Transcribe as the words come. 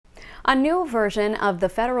A new version of the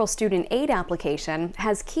federal student aid application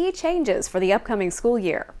has key changes for the upcoming school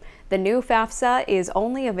year. The new FAFSA is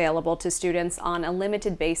only available to students on a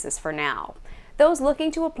limited basis for now. Those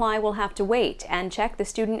looking to apply will have to wait and check the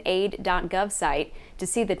studentaid.gov site to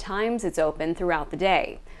see the times it's open throughout the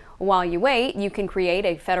day. While you wait, you can create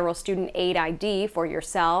a federal student aid ID for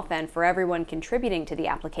yourself and for everyone contributing to the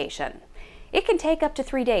application. It can take up to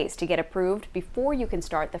 3 days to get approved before you can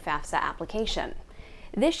start the FAFSA application.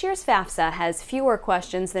 This year's FAFSA has fewer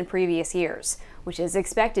questions than previous years, which is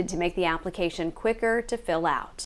expected to make the application quicker to fill out.